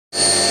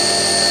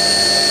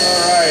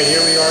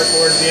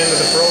towards the end of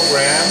the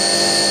program.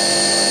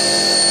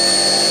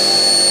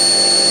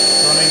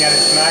 Running at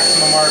its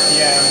maximum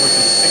RPM, which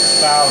is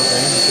 6,000.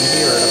 You can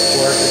hear it, of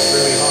course, it's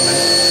really humming.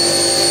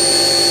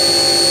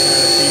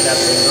 Trying to see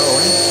that thing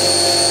going.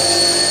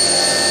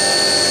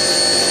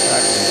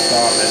 Actually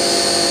stop it.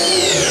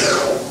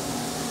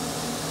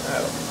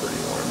 That'll be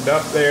pretty warmed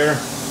up there.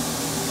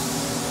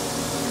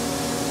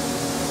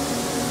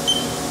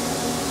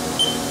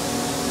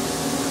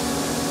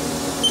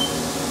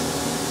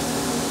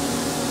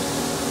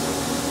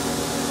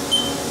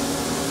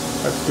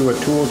 Let's do a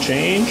tool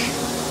change.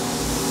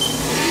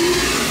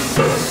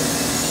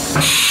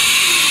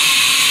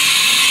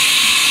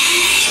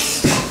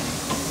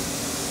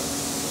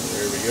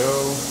 There we go.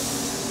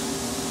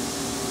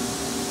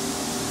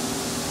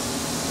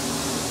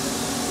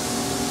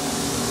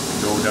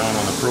 Go down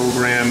on the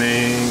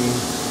programming.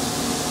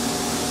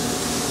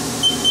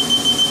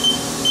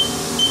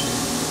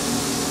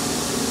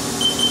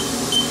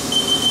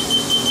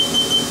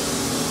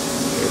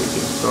 There we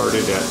get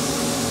started at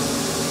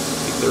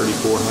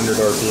 3,400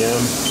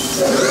 RPM.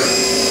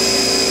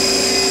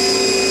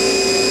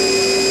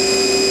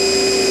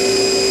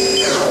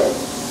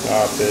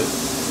 Stop it.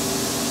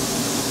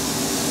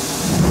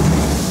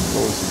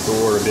 Close the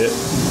door a bit.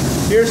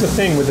 Here's the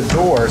thing with the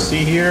door.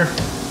 See here?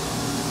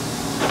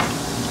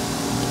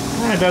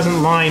 It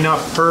doesn't line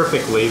up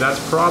perfectly. That's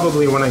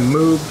probably when I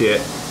moved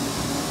it.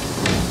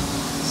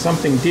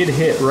 Something did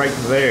hit right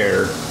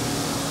there.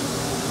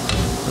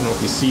 I don't know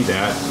if you see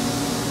that.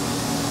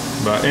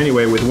 But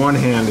anyway, with one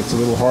hand it's a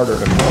little harder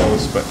to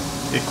close, but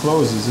it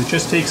closes. It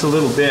just takes a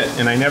little bit,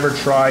 and I never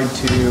tried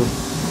to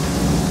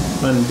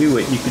undo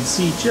it. You can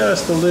see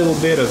just a little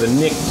bit of the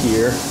nick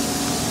here.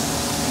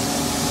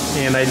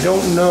 And I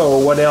don't know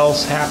what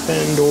else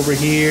happened over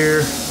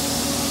here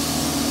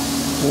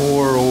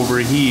or over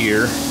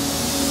here,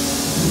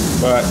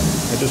 but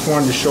I just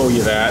wanted to show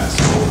you that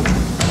so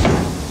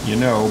you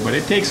know. But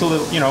it takes a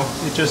little, you know,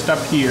 it just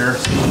up here,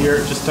 see here,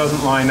 it just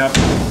doesn't line up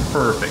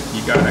perfect.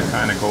 You gotta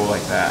kind of go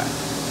like that.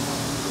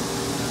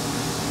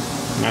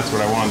 And that's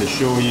what I wanted to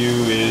show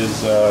you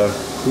is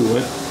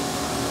coolant.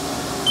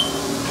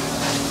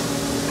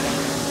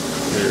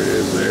 There it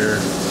is there.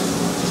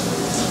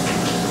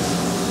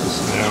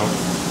 Just now.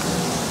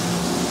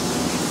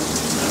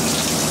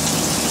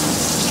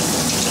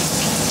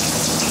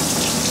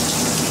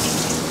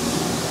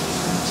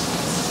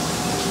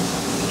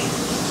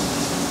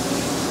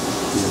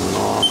 Cooling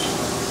off.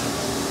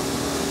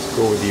 Let's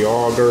go with the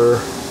auger.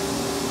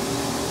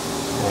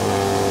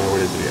 What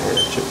is it? I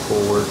got chip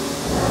forward.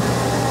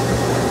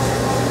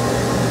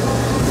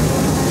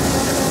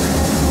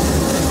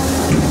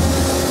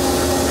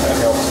 That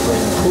helps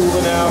bring the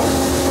coolant out.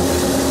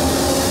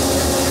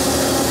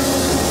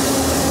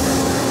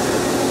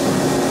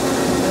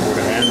 Go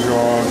to hand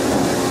jog.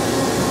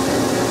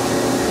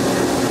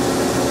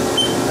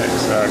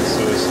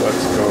 X-axis,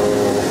 let's go.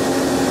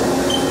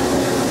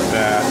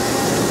 That.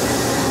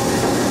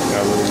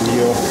 Got a little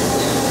wheel.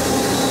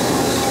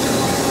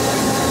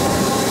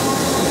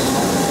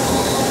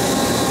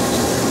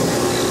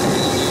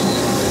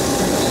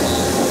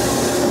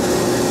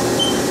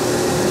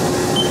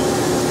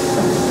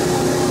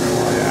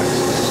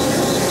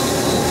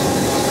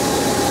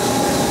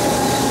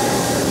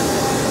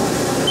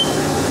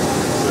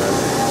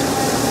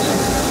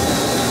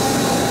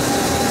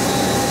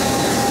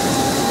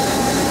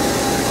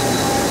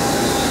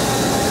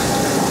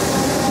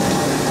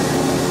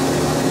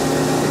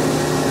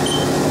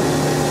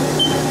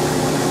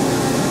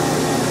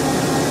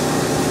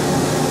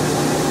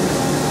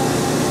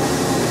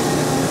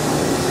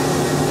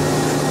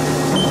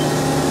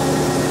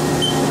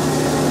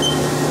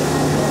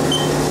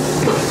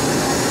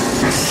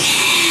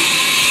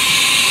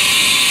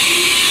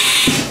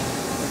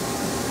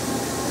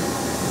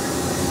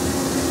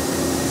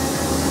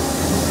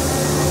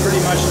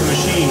 The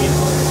machine.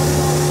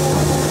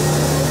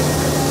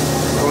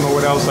 Don't know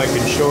what else I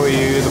can show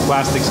you. The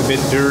plastic's a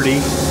bit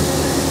dirty.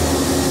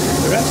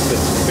 The rest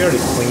is fairly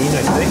clean,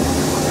 I think.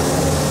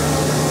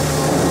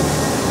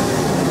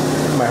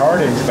 My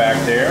hard hinge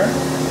back there,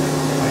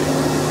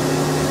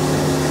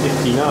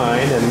 59,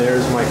 and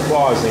there's my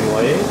clausing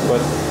lathe.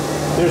 But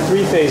they're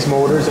three-phase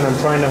motors, and I'm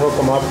trying to hook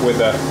them up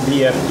with a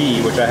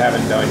VFD, which I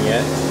haven't done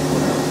yet.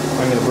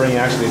 I'm going to bring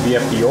actually a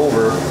VFD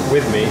over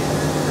with me,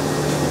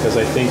 because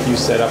I think you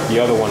set up the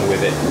other one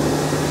with it.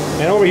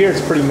 And over here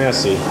it's pretty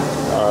messy. I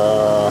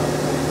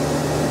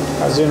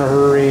was in a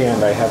hurry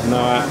and I have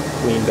not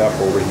cleaned up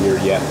over here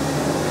yet.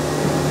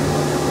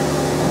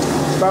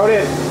 That's about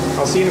it.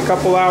 I'll see you in a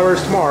couple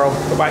hours tomorrow.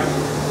 Bye-bye.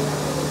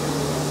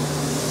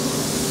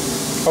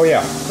 Oh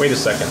yeah, wait a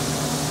second.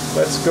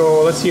 Let's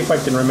go, let's see if I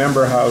can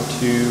remember how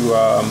to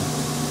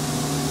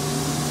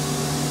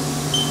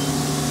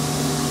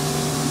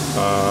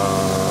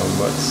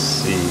let's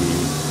see.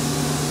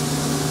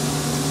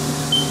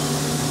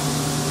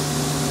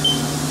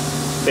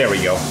 There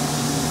we go.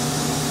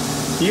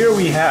 Here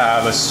we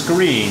have a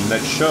screen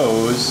that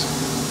shows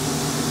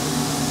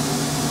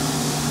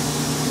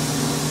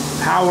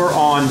power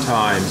on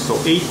time. So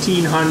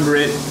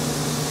 1800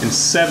 and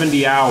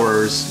 70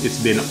 hours it's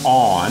been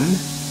on.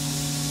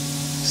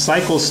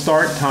 Cycle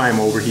start time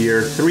over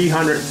here,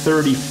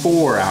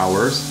 334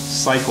 hours,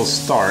 cycle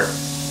start.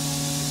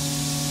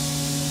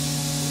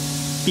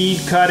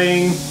 Feed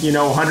cutting, you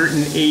know,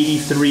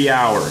 183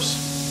 hours.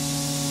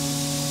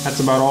 That's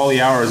about all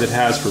the hours it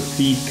has for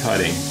feed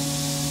cutting.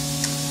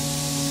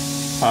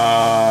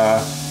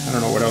 I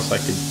don't know what else I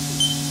could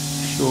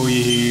show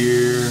you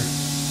here.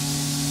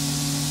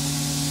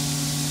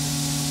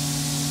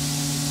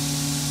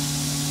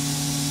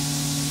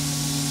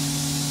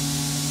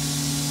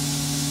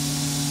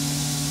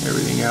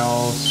 Everything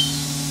else.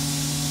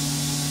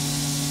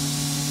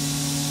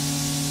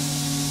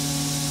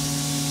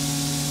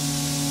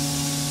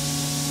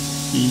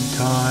 Feed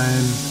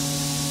time.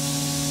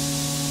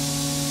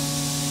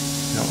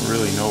 I don't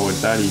really know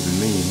what that even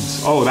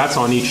means. Oh, that's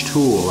on each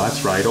tool.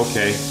 That's right.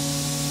 Okay.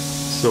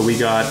 So we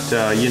got,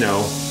 you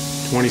know,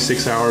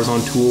 26 hours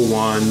on tool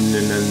 1, and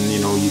then, you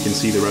know, you can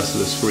see the rest of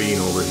the screen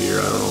over here.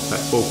 I don't know if that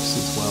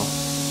focuses well.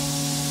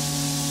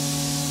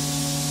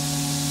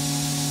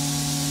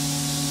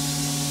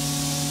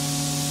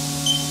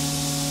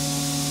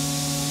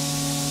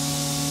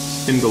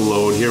 Spindle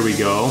load. Here we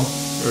go.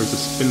 There's a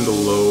spindle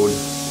load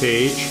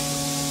page.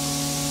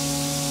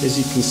 As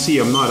you can see,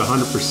 I'm not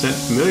 100%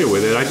 familiar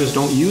with it. I just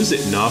don't use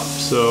it enough,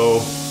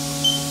 so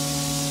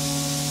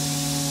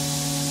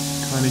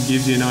kind of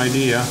gives you an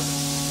idea.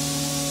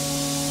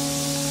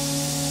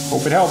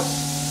 Hope it helps.